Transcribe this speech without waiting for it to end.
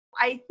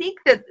I think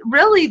that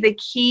really the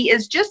key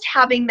is just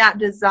having that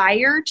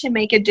desire to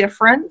make a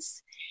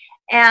difference.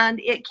 And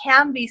it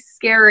can be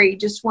scary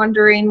just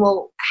wondering,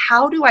 well,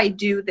 how do I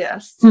do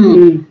this?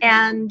 Mm.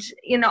 And,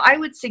 I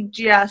would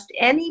suggest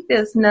any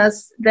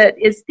business that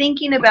is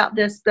thinking about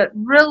this, but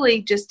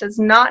really just does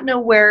not know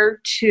where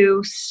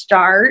to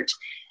start,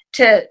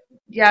 to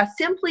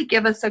simply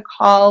give us a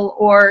call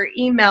or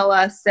email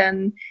us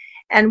and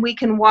we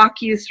can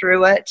walk you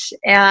through it.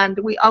 And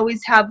we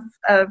always have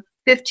a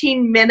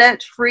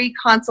 15-minute free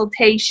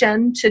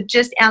consultation to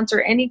just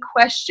answer any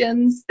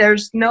questions.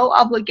 There's no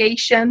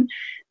obligation.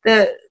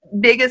 The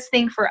biggest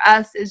thing for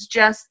us is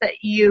just that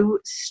you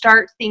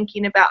start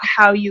thinking about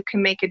how you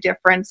can make a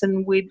difference,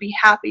 and we'd be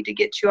happy to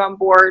get you on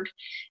board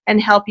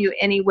and help you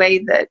any way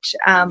that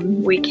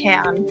we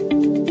can.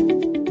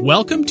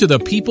 Welcome to the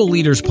People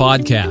Leaders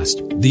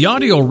Podcast, the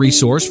audio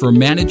resource for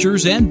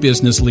managers and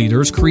business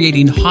leaders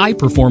creating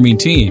high-performing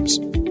teams.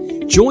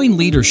 Join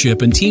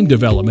leadership and team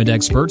development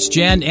experts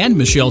Jan and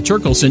Michelle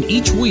Turkelson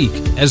each week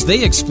as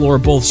they explore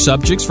both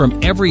subjects from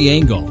every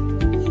angle.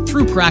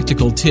 Through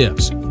practical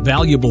tips,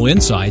 valuable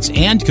insights,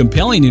 and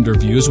compelling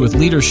interviews with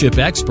leadership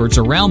experts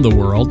around the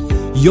world,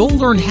 you'll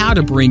learn how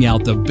to bring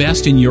out the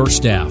best in your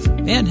staff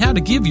and how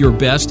to give your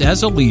best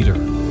as a leader.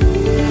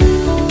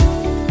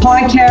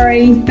 Hi,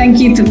 Carrie. Thank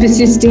you for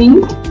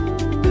persisting.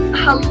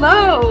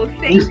 Hello.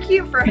 Thank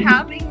you for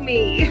having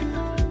me.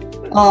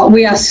 Oh,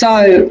 we are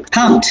so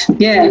pumped.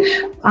 Yeah.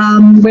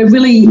 We're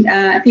really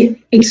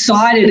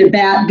excited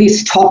about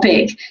this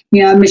topic.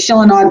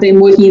 Michelle and I have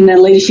been working in the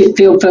leadership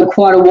field for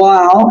quite a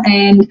while,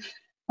 and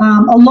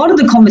a lot of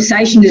the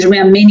conversation is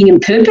around meaning and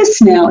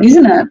purpose now,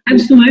 isn't it?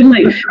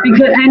 Absolutely.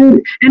 Because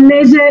and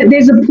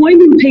there's a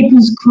point in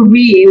people's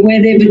career where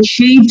they've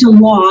achieved a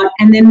lot,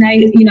 and then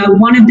they,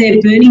 one of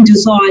their burning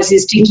desires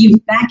is to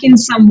give back in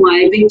some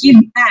way, but give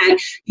back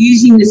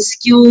using the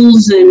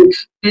skills and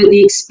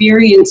the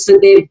experience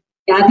that they've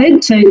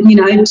gathered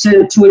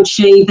to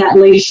achieve that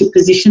leadership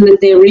position that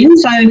they're in.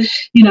 So,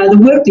 the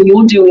work that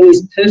you're doing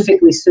is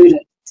perfectly suited.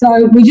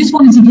 So we just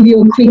wanted to give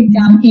you a quick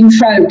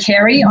intro,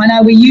 Carrie. I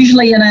know we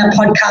usually in our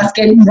podcast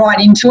get right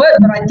into it,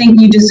 but I think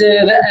you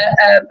deserve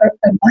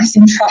a nice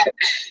intro.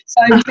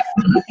 So Carrie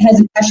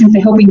has a passion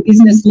for helping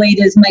business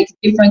leaders make a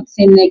difference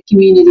in their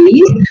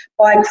communities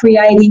by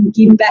creating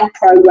give-back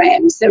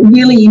programs that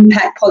really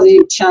impact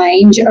positive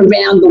change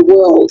around the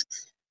world.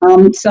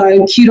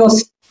 So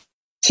kudos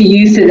to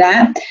you for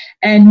that.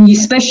 And you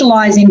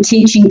specialise in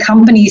teaching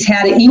companies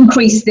how to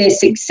increase their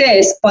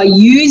success by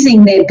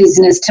using their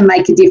business to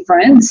make a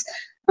difference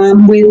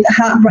with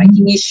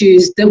heartbreaking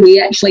issues that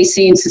we actually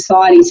see in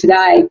society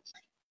today.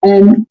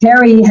 And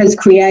Carrie has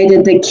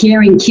created the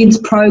Caring Kids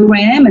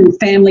program and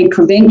family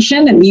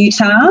prevention of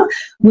Utah,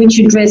 which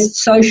addressed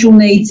social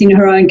needs in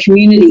her own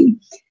community.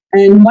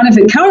 And one of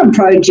her current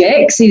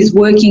projects is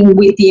working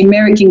with the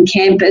American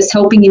campus,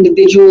 helping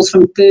individuals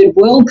from third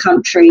world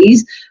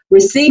countries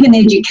receive an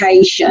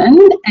education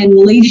and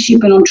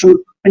leadership and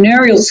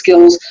entrepreneurial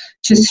skills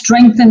to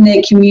strengthen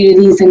their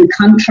communities and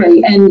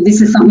country. And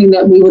this is something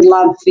that we would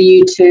love for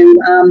you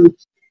to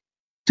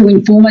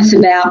inform us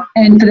about.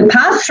 And for the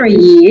past 3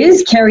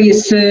 years, Carrie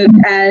has served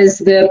as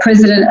the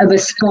president of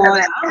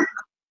Aspire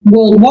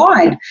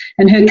Worldwide,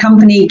 and her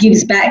company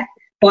gives back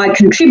by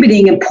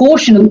contributing a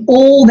portion of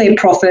all their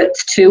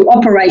profits to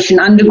Operation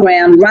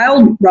Underground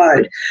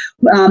Railroad,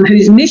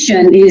 whose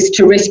mission is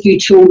to rescue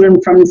children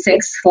from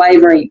sex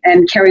slavery.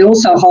 And Carrie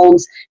also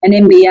holds an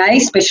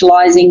MBA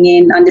specialising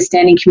in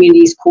understanding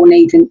communities' core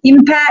needs and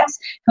impacts,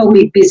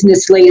 helping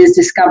business leaders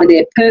discover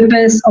their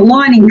purpose,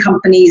 aligning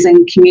companies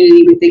and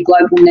community with their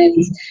global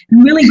needs,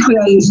 and really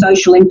creating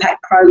social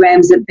impact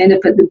programs that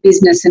benefit the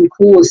business and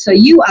cause. So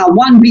you are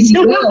one busy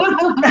girl.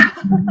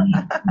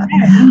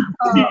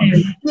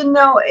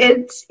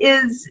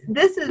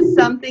 This is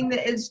something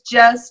that is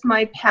just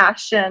my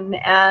passion,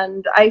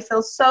 and I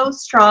feel so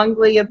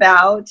strongly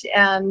about,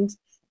 and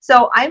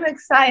so I'm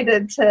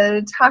excited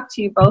to talk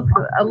to you both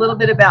a little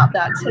bit about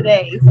that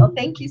today. So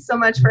thank you so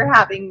much for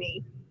having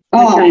me.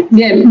 Oh,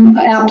 yeah,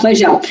 our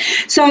pleasure.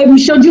 So,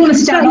 Michelle, do you want to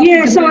start off?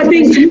 Yeah, so I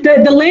think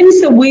the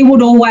lens that we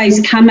would always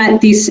come at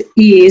this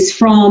is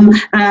from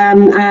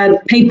a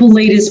people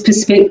leaders'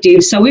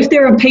 perspective. So if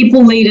there are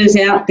people leaders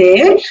out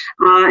there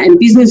and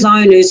business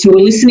owners who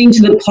are listening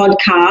to the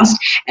podcast,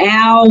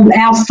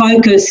 our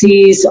focus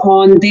is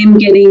on them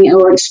getting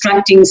or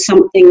extracting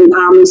something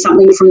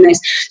from this.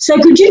 So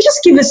could you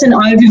just give us an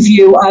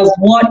overview of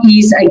what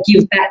is a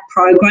Give Back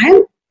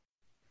program?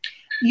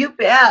 You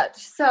bet.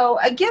 So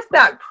a give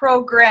back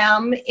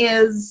program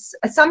is,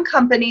 some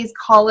companies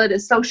call it a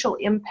social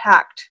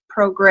impact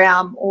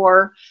program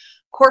or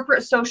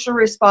corporate social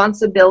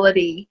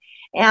responsibility.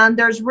 And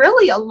there's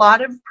really a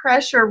lot of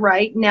pressure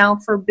right now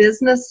for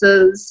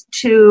businesses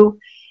to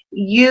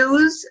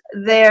use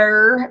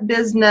their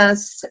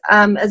business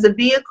as a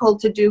vehicle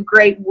to do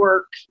great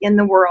work in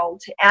the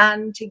world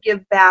and to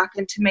give back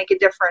and to make a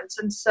difference.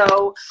 And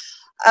so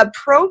a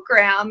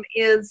program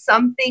is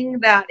something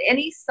that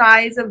any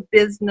size of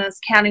business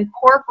can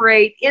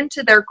incorporate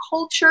into their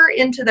culture,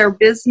 into their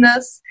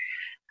business,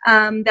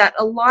 that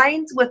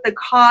aligns with the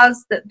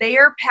cause that they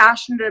are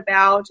passionate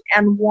about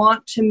and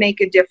want to make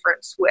a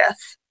difference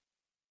with.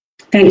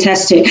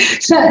 Fantastic.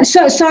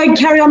 So,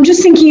 Carrie, I'm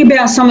just thinking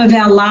about some of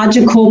our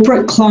larger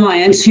corporate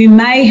clients who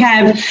may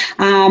have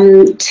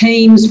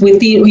teams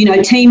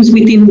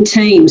within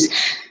teams.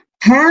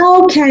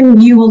 How can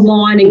you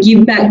align a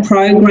give back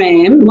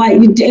program?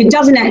 Like, it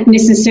doesn't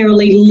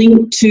necessarily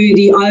link to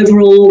the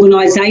overall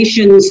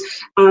organisation's,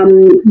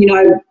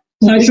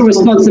 social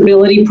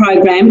responsibility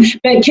program,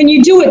 but can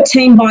you do it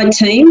team by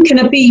team? Can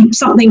it be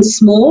something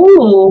small,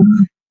 or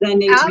they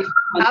need to be?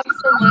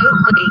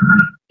 Absolutely.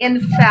 In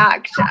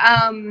fact,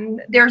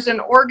 there's an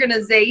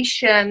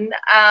organization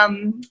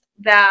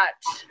that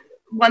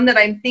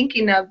I'm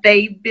thinking of.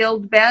 They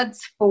build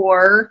beds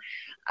for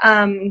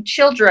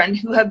children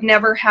who have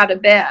never had a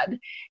bed,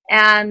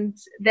 and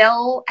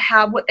they'll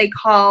have what they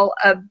call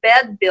a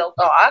bed build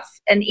off,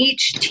 and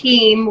each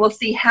team will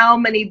see how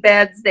many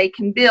beds they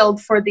can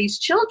build for these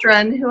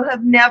children who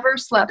have never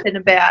slept in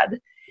a bed.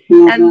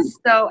 Mm-hmm. And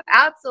so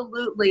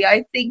absolutely,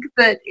 I think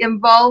that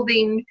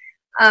involving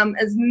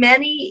as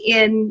many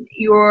in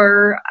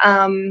your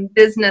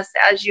business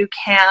as you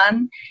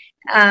can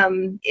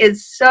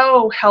is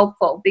so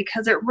helpful,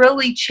 because it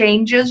really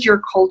changes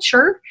your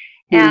culture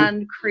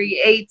and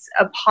creates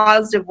a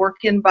positive work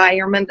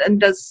environment and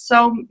does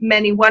so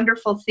many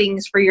wonderful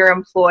things for your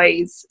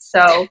employees.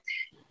 So,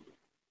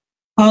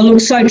 oh, look,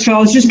 so true. I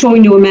was just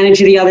talking to a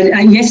manager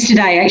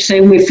yesterday, actually,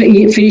 and we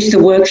finished the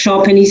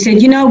workshop, and he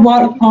said, you know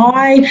what,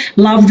 I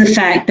love the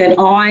fact that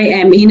I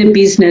am in a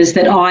business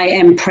that I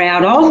am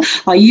proud of.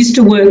 I used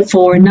to work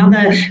for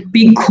another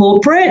big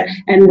corporate,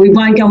 and we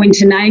won't go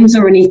into names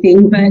or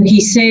anything, but he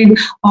said,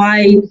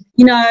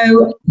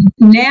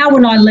 now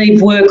when I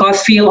leave work, I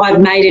feel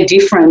I've made a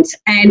difference.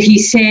 And he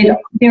said,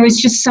 there is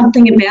just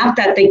something about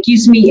that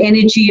gives me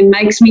energy and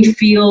makes me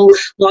feel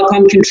like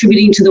I'm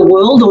contributing to the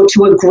world, or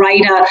to a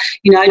greater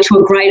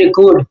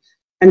good.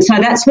 And so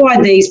that's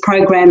why these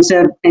programs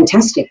are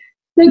fantastic.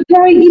 So,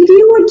 Carrie, if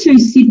you were to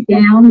sit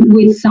down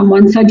with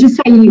someone, so just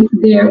say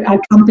they're a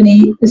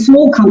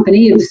small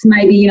company of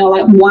maybe,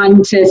 like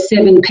 1 to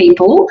 7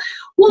 people,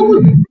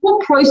 what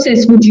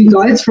process would you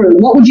go through?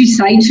 What would you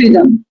say to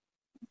them?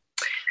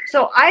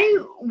 So I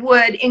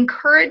would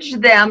encourage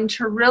them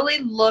to really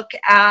look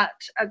at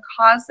a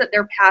cause that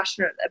they're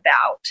passionate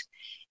about.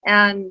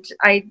 And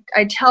I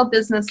tell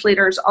business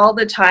leaders all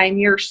the time,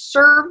 your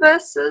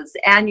services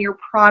and your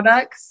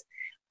products,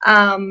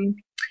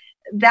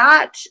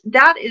 that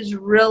is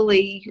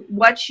really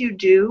what you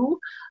do,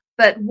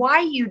 but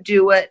why you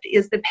do it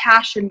is the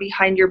passion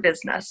behind your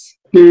business.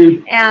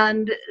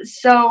 And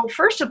so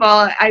first of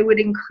all, I would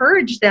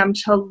encourage them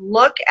to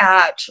look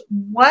at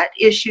what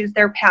issues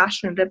they're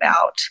passionate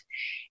about.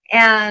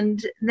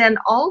 And then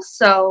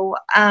also,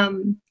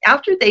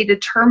 after they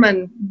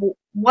determine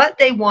what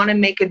they want to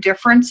make a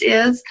difference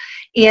and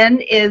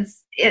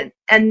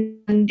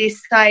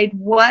decide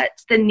what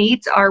the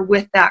needs are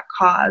with that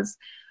cause,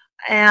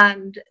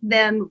 and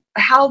then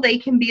how they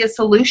can be a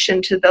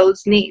solution to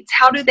those needs.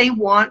 How do they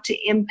want to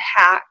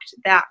impact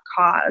that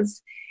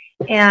cause?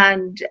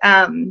 And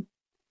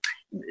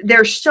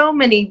there's so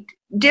many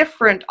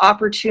different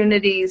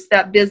opportunities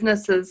that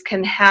businesses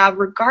can have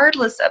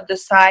regardless of the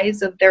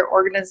size of their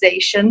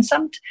organization.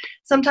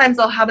 Sometimes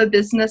I'll have a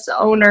business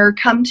owner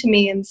come to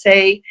me and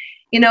say,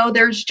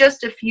 there's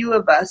just a few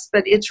of us,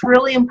 but it's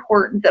really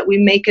important that we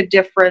make a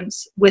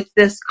difference with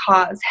this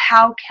cause.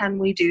 How can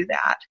we do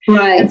that?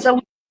 Right. And so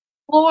we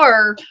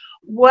explore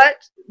what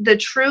the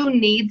true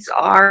needs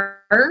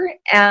are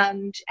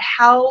and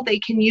how they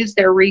can use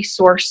their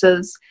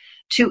resources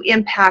to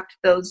impact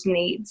those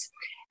needs.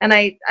 And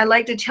I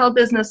like to tell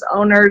business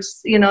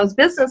owners, as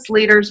business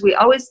leaders, we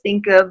always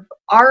think of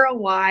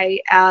ROI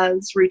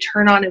as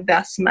return on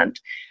investment.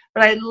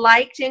 But I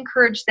like to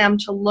encourage them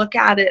to look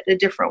at it a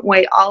different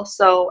way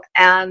also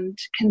and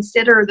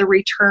consider the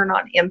return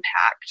on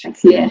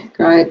impact. Yeah,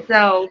 great.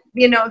 So,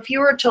 if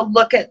you were to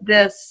look at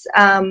this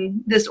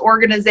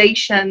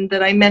organization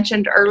that I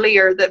mentioned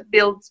earlier that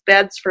builds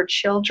beds for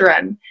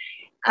children,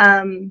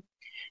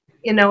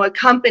 a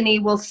company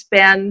will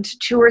spend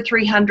 $200 or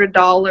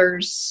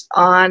 $300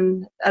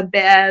 on a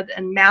bed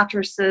and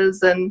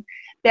mattresses and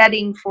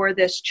bedding for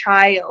this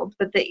child,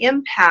 but the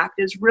impact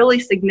is really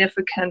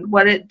significant,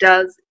 what it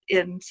does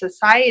in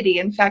society.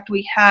 In fact,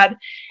 we had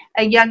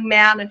a young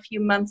man a few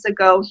months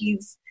ago.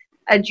 He's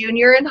a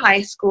junior in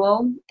high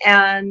school,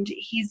 and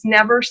he's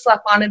never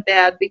slept on a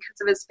bed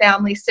because of his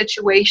family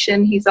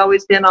situation. He's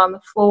always been on the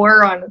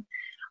floor on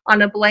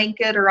a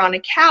blanket or on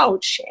a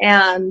couch,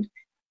 and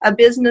a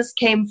business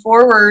came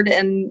forward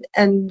and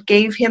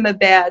gave him a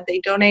bed. They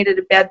donated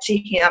a bed to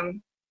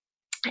him.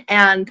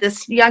 And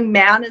this young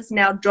man is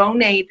now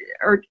donating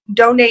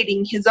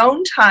his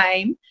own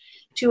time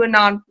to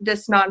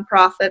this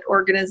nonprofit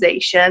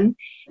organization.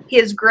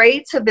 His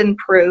grades have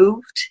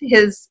improved.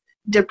 His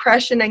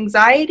depression,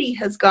 anxiety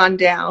has gone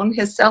down.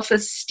 His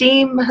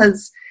self-esteem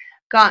has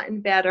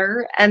gotten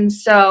better. And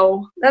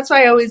so that's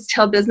why I always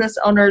tell business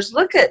owners,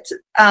 look at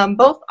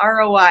both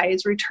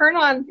ROIs, return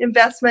on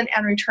investment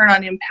and return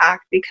on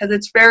impact, because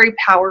it's very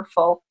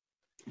powerful.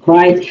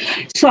 Right.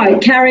 So,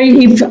 Carrie,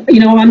 if,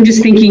 I'm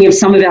just thinking of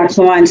some of our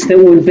clients that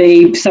would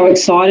be so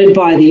excited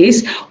by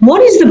this.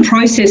 What is the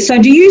process? So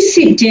do you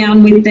sit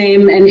down with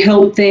them and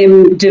help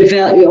them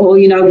develop or,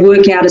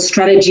 work out a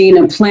strategy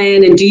and a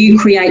plan? And do you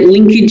create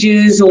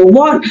linkages, or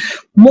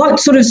what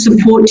sort of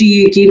support do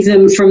you give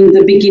them from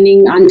the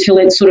beginning until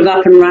it's sort of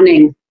up and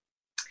running?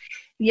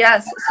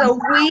 Yes, so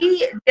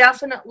we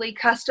definitely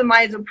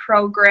customize a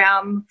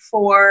program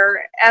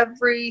for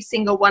every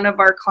single one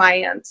of our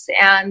clients,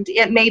 and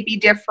it may be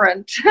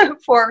different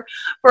for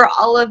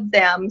all of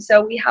them. So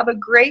we have a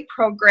great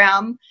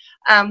program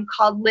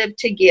called Live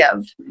to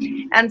Give,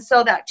 and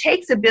so that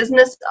takes a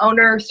business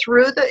owner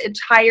through the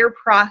entire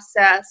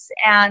process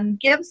and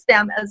gives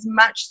them as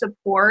much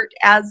support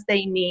as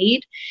they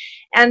need.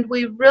 And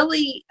we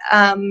really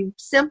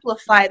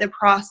simplify the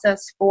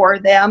process for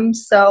them.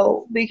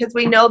 So, because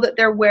we know that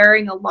they're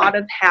wearing a lot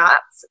of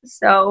hats.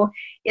 So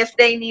if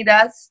they need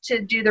us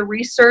to do the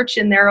research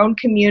in their own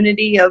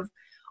community of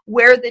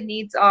where the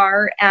needs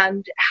are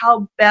and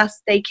how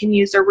best they can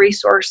use their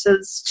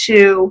resources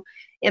to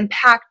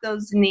impact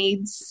those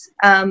needs,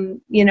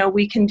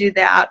 we can do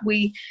that.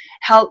 We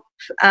help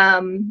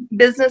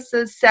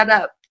businesses set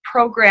up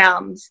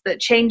programs that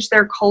change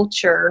their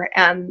culture,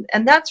 and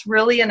that's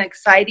really an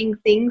exciting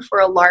thing for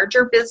a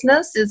larger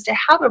business, is to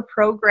have a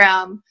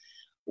program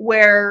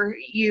where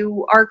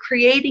you are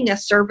creating a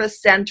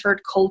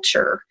service-centered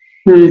culture.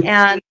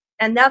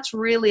 And that's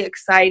really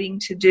exciting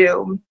to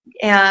do.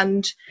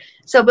 And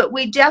so, but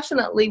we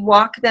definitely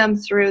walk them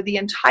through the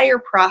entire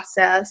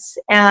process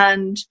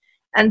and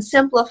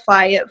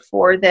simplify it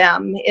for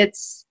them.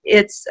 It's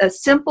a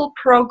simple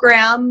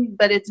program,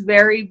 but it's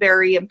very,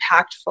 very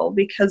impactful,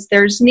 because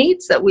there's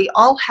needs that we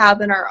all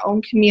have in our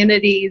own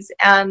communities,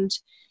 and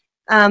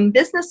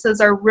businesses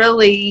are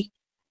really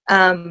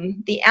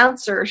the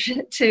answer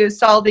to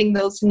solving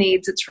those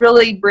needs. It's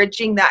really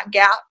bridging that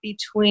gap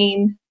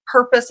between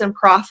purpose and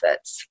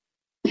profits.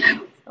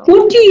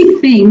 What do you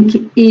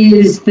think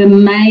is the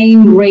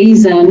main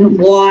reason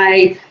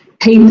why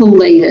people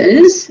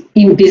leaders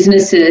in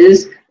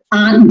businesses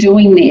aren't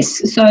doing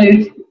this? So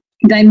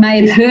they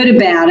may have heard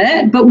about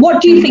it, but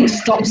what do you think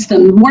stops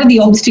them? What are the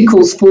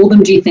obstacles for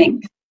them, do you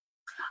think?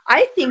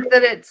 I think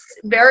that it's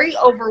very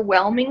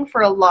overwhelming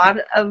for a lot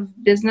of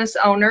business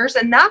owners,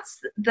 and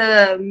that's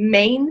the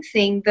main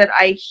thing that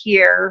I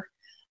hear,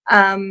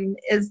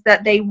 is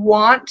that they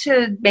want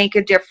to make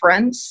a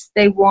difference,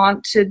 they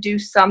want to do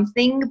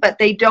something, but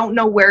they don't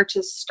know where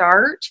to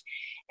start.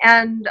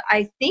 And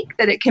I think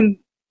that it can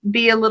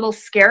be a little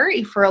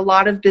scary for a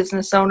lot of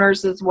business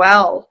owners as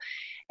well.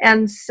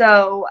 And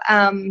so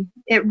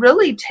it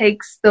really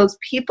takes those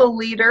people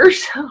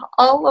leaders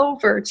all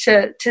over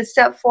to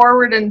step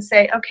forward and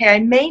say, okay, I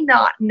may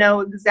not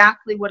know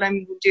exactly what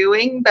I'm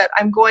doing, but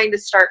I'm going to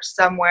start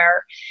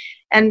somewhere.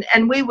 And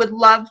we would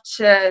love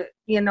to,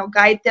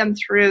 guide them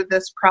through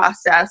this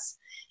process,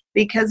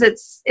 because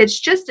it's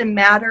just a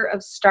matter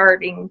of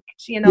starting,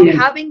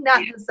 having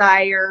that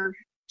desire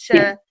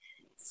to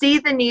see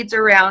the needs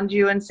around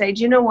you and say,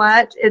 do you know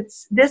what?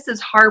 This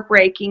is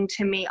heartbreaking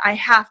to me. I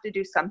have to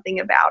do something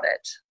about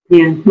it.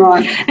 Yeah,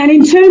 right. And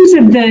in terms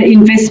of the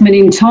investment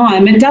in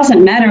time, it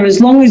doesn't matter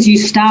as long as you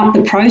start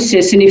the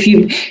process. And if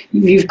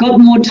you've got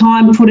more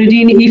time, put it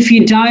in. If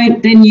you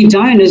don't, then you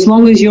don't, as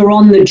long as you're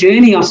on the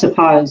journey, I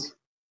suppose.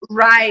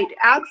 Right.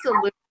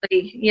 Absolutely.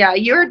 Yeah,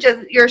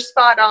 you're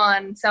spot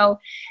on. So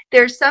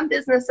there's some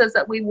businesses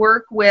that we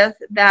work with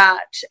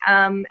that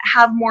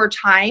have more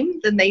time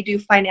than they do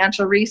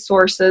financial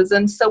resources.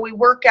 And so we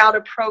work out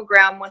a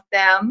program with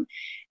them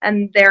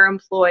and their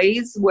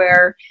employees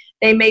where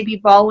they may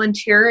be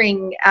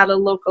volunteering at a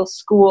local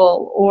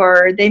school,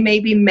 or they may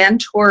be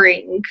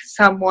mentoring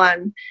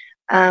someone.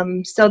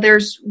 So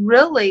there's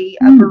really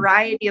a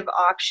variety of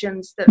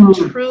options that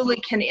truly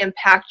can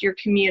impact your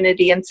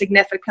community in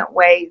significant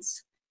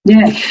ways.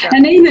 Yeah,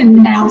 and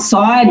even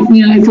outside,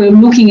 if we're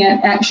looking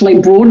at actually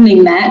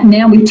broadening that,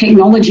 now with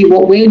technology,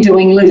 what we're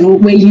doing,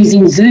 we're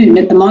using Zoom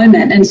at the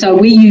moment. And so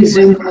we use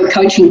Zoom when we're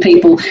coaching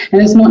people,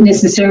 and it's not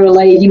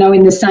necessarily,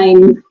 in the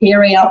same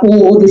area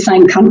or the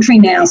same country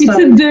now. So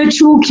it's a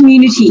virtual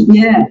community.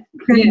 Yeah.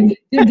 The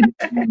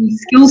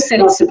skill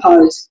set, I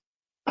suppose.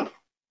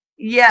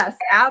 Yes,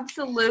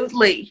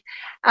 absolutely.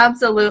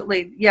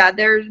 Absolutely. Yeah,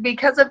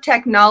 because of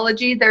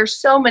technology,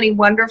 there's so many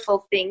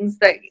wonderful things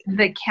that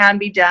can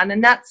be done.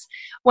 And that's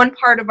one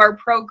part of our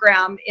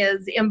program,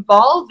 is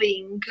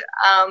involving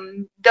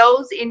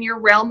those in your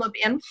realm of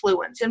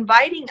influence,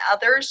 inviting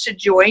others to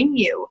join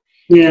you.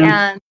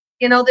 Yeah.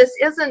 And, this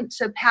isn't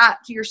to pat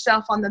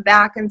yourself on the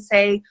back and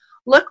say,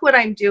 look what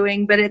I'm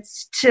doing, but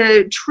it's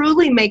to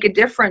truly make a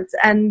difference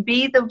and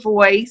be the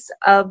voice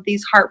of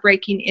these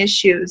heartbreaking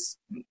issues,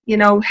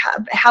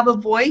 have a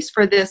voice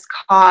for this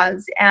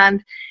cause,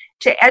 and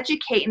to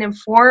educate and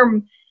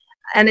inform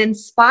and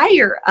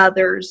inspire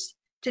others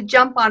to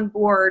jump on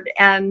board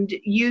and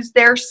use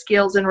their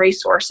skills and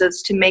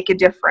resources to make a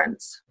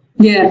difference.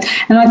 Yeah,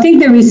 and I think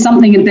there is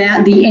something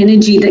about the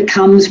energy that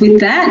comes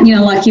with that. You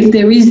know, like if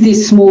there is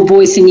this small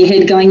voice in your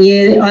head going,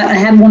 yeah, I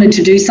have wanted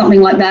to do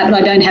something like that,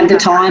 but I don't have the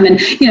time.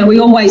 And, you know, we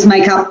always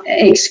make up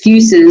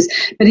excuses.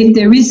 But if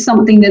there is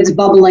something that's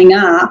bubbling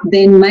up,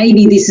 then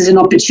maybe this is an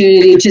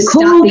opportunity to just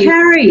Call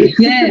Carrie.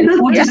 Yeah,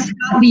 or just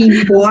start the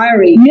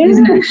inquiry,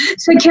 isn't it?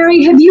 So,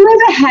 Carrie, have you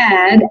ever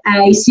had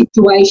a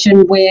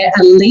situation where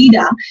a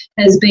leader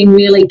has been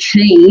really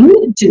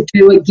keen to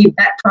do a give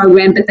back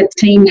program, but the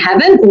team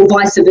haven't, or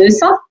vice versa?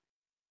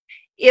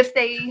 If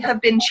they have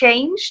been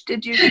changed,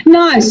 did you?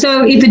 No,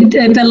 so if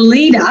a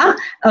leader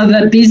of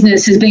a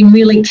business has been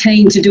really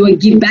keen to do a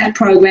give back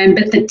program,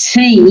 but the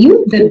team,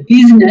 the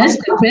business,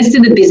 the rest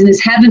of the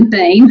business haven't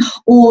been,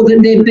 or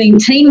that there have been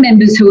team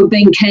members who have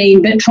been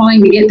keen but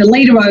trying to get the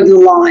leader over the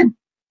line.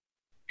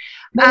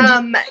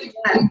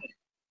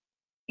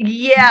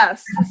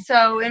 Yes.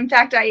 So in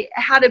fact, I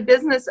had a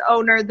business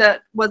owner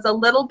that was a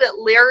little bit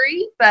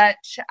leery, but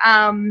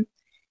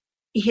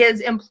his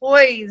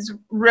employees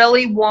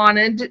really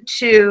wanted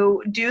to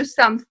do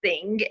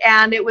something,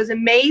 and it was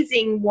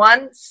amazing.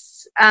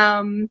 Once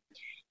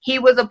he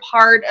was a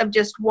part of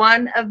just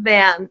one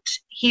event,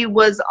 he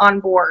was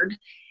on board.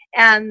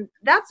 And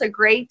that's a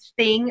great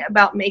thing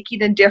about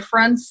making a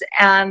difference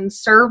and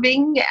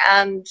serving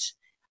and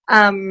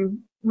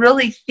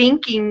really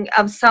thinking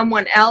of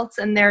someone else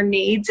and their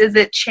needs, is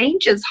it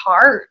changes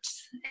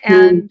hearts,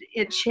 and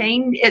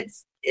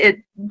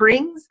it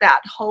brings that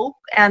hope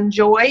and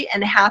joy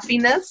and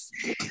happiness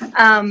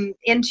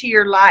into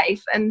your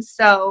life. And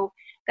so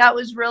that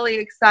was really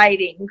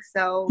exciting.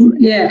 So,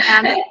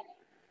 yeah.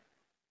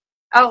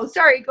 Oh,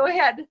 sorry, go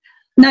ahead.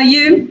 No,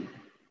 you.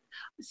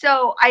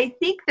 So I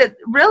think that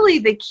really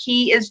the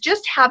key is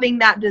just having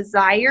that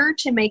desire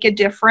to make a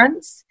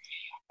difference.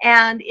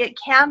 And it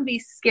can be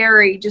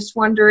scary just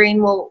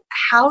wondering, well,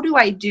 how do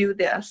I do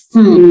this?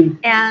 Mm-hmm.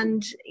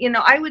 And, you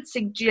know, I would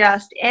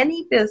suggest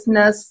any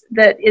business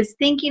that is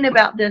thinking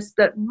about this,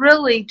 but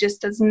really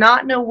just does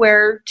not know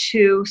where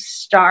to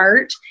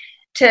start,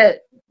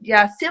 to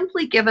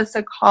simply give us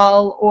a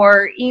call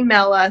or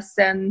email us,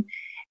 and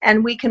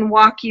we can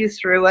walk you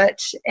through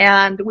it.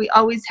 And we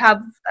always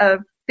have a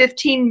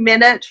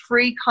 15-minute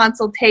free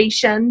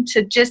consultation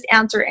to just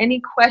answer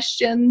any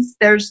questions.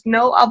 There's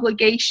no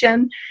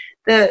obligation.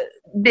 The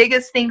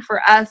biggest thing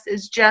for us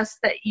is just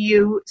that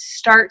you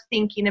start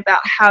thinking about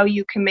how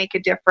you can make a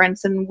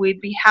difference, and we'd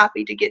be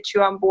happy to get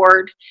you on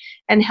board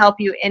and help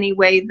you any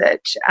way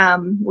that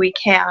we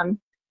can.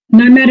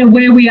 No matter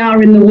where we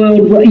are in the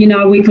world, you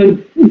know, we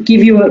could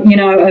give you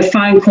a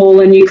phone call,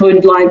 and you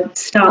could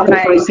start the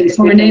process,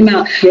 or an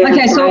email. Yeah,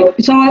 okay, so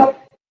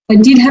I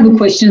did have a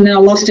question and then I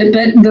lost it,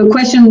 but the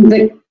question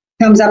that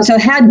comes up, so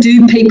how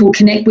do people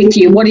connect with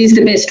you? What is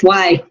the best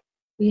way?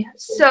 Yeah.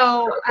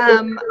 So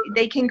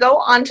they can go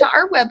onto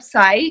our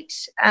website,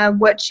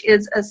 which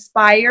is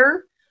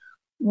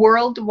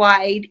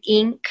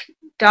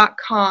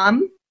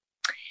aspireworldwideinc.com.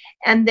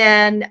 And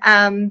then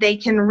they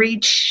can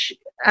reach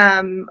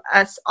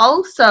us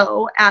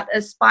also at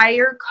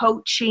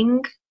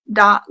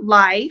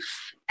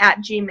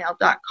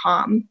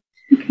aspirecoaching.life@gmail.com.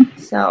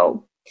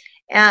 So,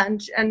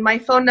 and my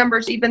phone number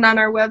is even on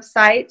our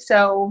website,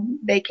 so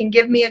they can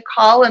give me a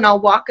call and I'll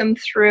walk them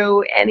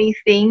through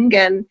anything.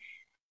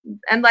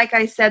 And like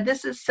I said,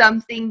 this is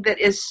something that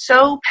is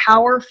so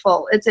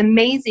powerful. It's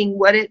amazing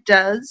what it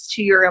does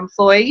to your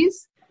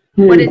employees,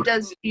 what it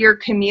does to your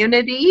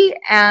community,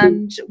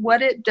 and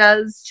what it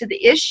does to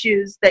the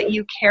issues that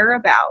you care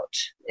about.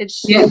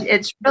 It's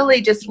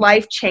really just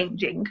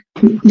life-changing.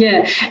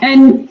 Yeah,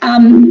 and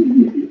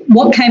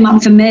what came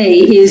up for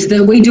me is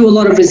that we do a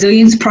lot of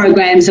resilience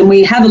programs, and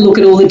we have a look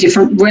at all the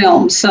different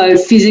realms, so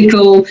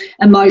physical,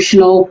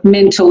 emotional,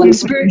 mental, and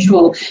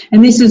spiritual.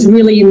 And this is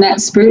really in that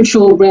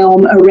spiritual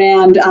realm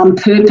around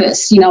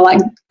purpose, and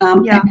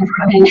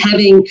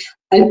having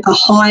a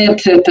higher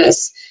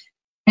purpose.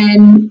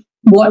 And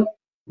what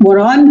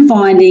I'm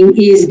finding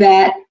is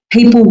that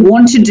people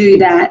want to do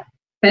that,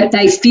 but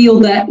they feel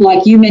that,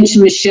 like you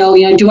mentioned, Michelle,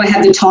 do I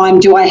have the time?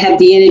 Do I have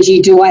the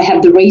energy? Do I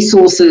have the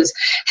resources?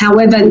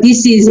 However,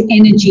 this is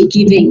energy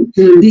giving.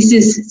 This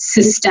is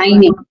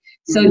sustaining.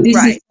 So this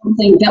is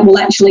something that will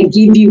actually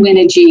give you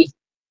energy.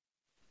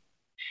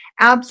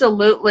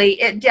 Absolutely.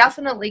 It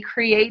definitely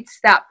creates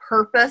that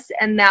purpose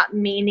and that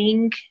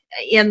meaning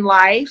in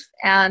life.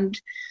 And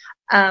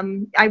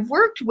I've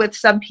worked with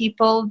some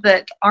people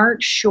that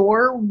aren't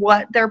sure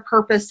what their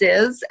purpose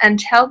is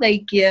until they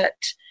get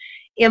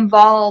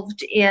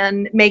involved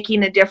in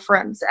making a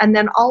difference, and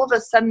then all of a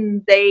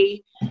sudden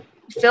they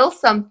feel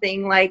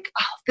something like,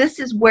 oh, this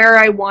is where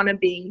I want to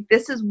be,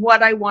 this is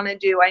what I want to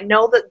do, I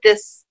know that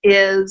this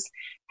is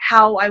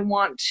how I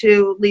want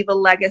to leave a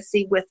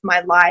legacy with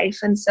my life.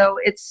 And so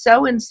it's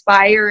so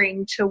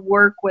inspiring to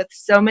work with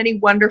so many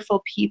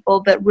wonderful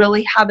people that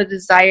really have a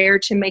desire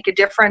to make a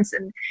difference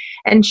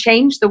and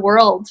change the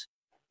world.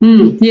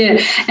 Yeah,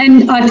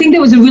 and I think there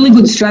was a really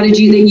good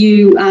strategy that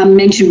you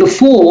mentioned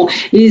before,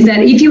 is that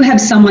if you have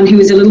someone who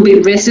is a little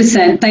bit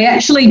reticent, they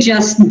actually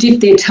just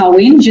dip their toe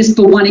in just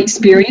for one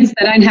experience.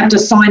 They don't have to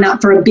sign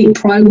up for a big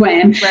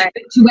program, Right.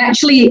 but to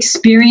actually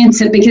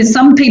experience it, because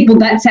some people,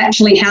 that's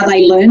actually how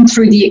they learn,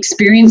 through the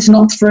experience,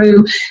 not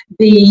through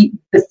the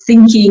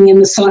thinking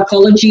and the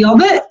psychology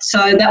of it.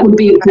 So that would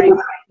be a good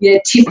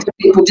tip for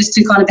people, just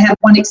to kind of have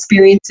one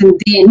experience, and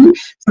then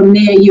from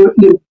there you're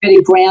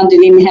better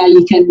grounded in how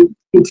you can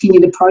continue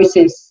the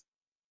process.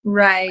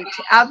 Right.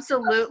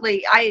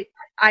 Absolutely.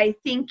 I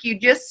think you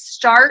just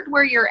start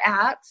where you're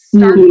at,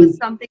 start with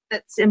something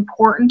that's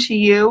important to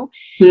you,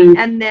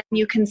 and then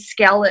you can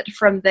scale it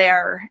from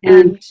there.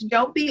 And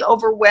don't be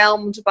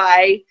overwhelmed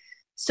by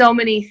so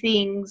many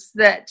things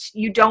that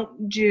you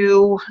don't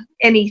do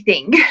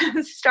anything.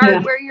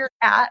 Start where you're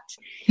at.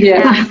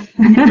 And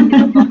get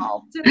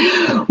involved.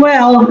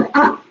 Well,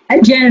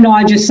 Jen and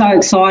I are just so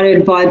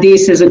excited by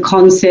this as a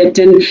concept,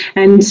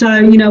 and so,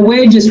 you know,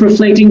 we're just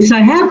reflecting,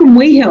 so how can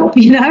we help?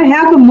 You know,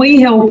 how can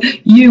we help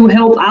you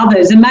help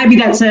others? And maybe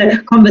that's a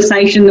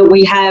conversation that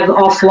we have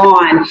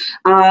offline,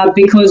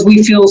 because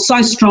we feel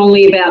so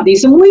strongly about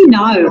this, and we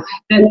know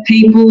that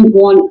people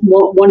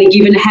want to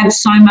give and have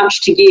so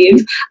much to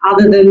give,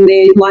 other than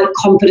their like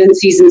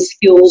competencies and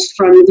skills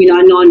from, you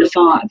know, 9 to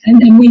 5.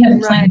 And we have a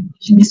plan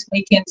this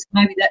weekend, so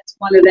maybe that's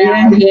one of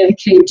our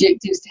key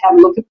objectives, to have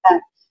a look at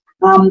that.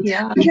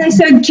 Okay,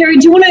 so Carrie,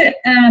 do you want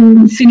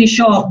to finish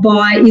off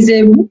by, is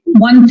there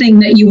one thing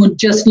that you would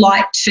just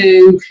like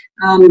to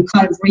kind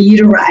of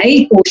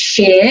reiterate or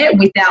share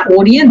with our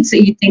audience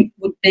that you think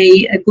would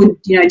be a good,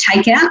 you know,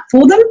 takeout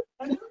for them?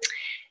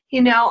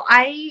 You know,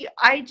 I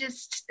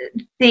just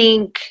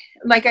think,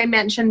 like I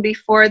mentioned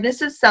before,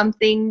 this is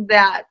something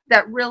that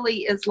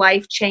really is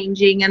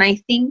life-changing, and I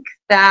think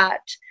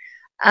that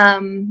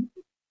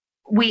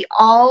we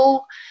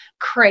all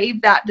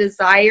crave that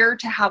desire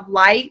to have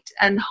light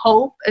and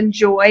hope and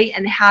joy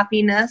and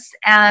happiness,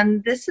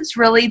 and this is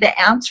really the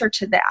answer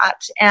to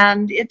that.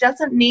 And it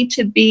doesn't need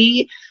to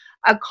be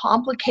a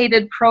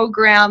complicated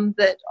program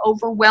that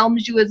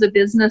overwhelms you as a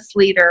business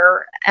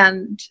leader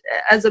and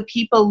as a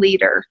people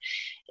leader.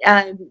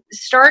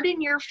 Start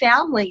in your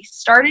family,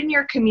 start in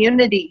your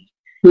community.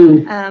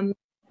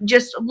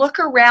 Just look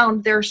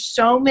around. There's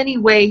so many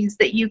ways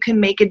that you can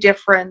make a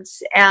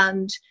difference.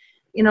 And,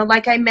 you know,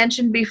 like I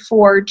mentioned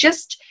before,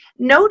 just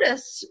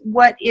notice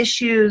what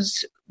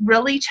issues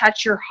really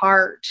touch your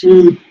heart,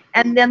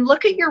 and then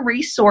look at your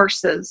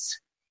resources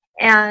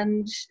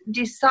and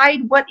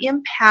decide what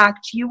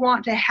impact you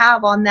want to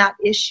have on that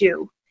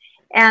issue,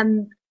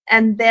 and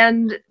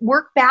then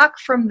work back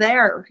from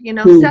there. You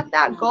know, set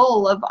that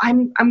goal of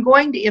I'm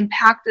going to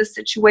impact this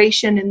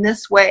situation in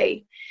this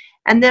way,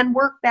 and then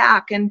work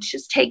back and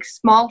just take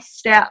small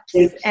steps,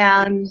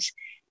 and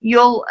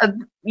you'll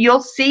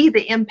see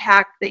the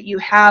impact that you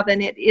have,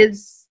 and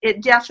it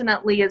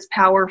definitely is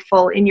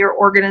powerful in your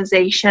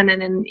organization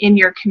and in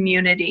your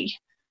community.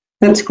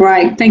 That's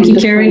great. Thank you,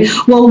 Carrie.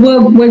 Well,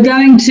 we're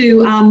going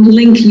to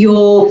link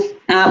your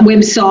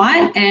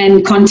website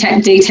and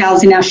contact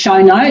details in our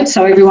show notes,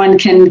 so everyone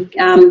can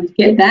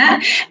get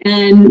that.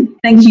 And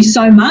thank you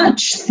so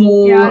much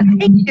for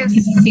thank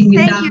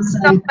you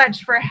so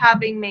much for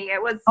having me. It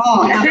was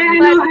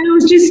and I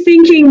was just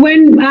thinking,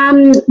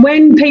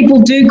 when people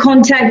do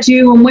contact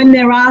you, and when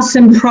there are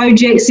some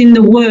projects in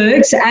the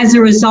works as a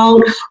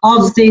result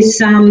of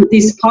this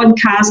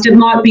podcast, it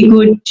might be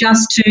good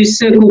just to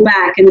circle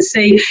back and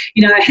see,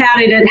 you know, how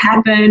did it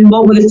happen,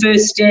 what were the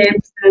first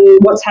steps, and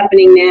what's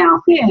happening now.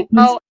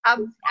 Oh,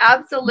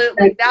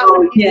 absolutely. That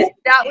would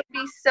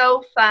be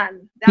so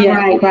fun.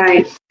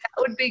 That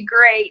would be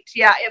great.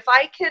 Yeah, if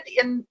I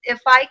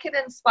could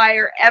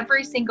inspire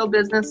every single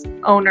business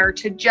owner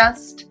to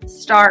just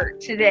start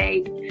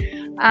today,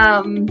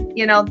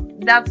 you know,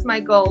 that's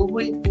my goal.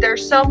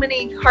 There's so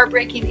many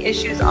heartbreaking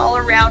issues all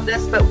around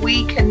us, but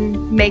we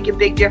can make a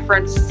big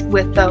difference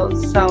with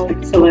those. So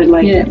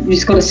absolutely, you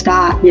just got to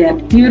start.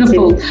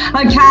 Beautiful.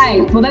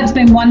 Okay, well, that's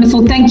been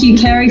wonderful. Thank you,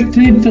 Carrie.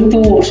 Food for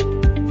thought.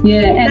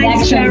 And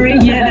thanks, action. Carrie.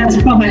 That's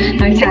fine.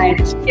 Okay.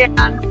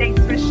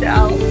 Thanks,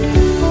 Michelle.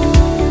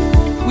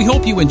 We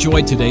hope you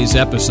enjoyed today's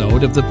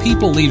episode of the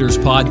People Leaders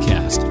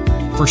Podcast.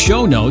 For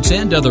show notes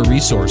and other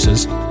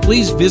resources,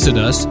 please visit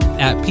us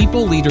at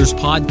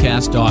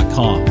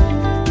peopleleaderspodcast.com.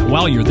 And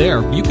while you're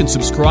there, you can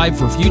subscribe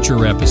for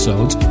future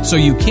episodes so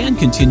you can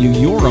continue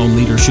your own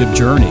leadership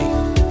journey.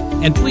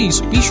 And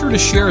please be sure to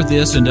share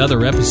this and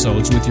other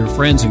episodes with your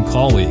friends and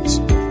colleagues.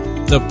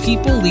 The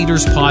People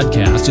Leaders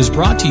Podcast is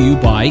brought to you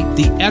by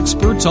the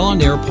Experts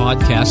on Air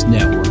Podcast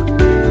Network.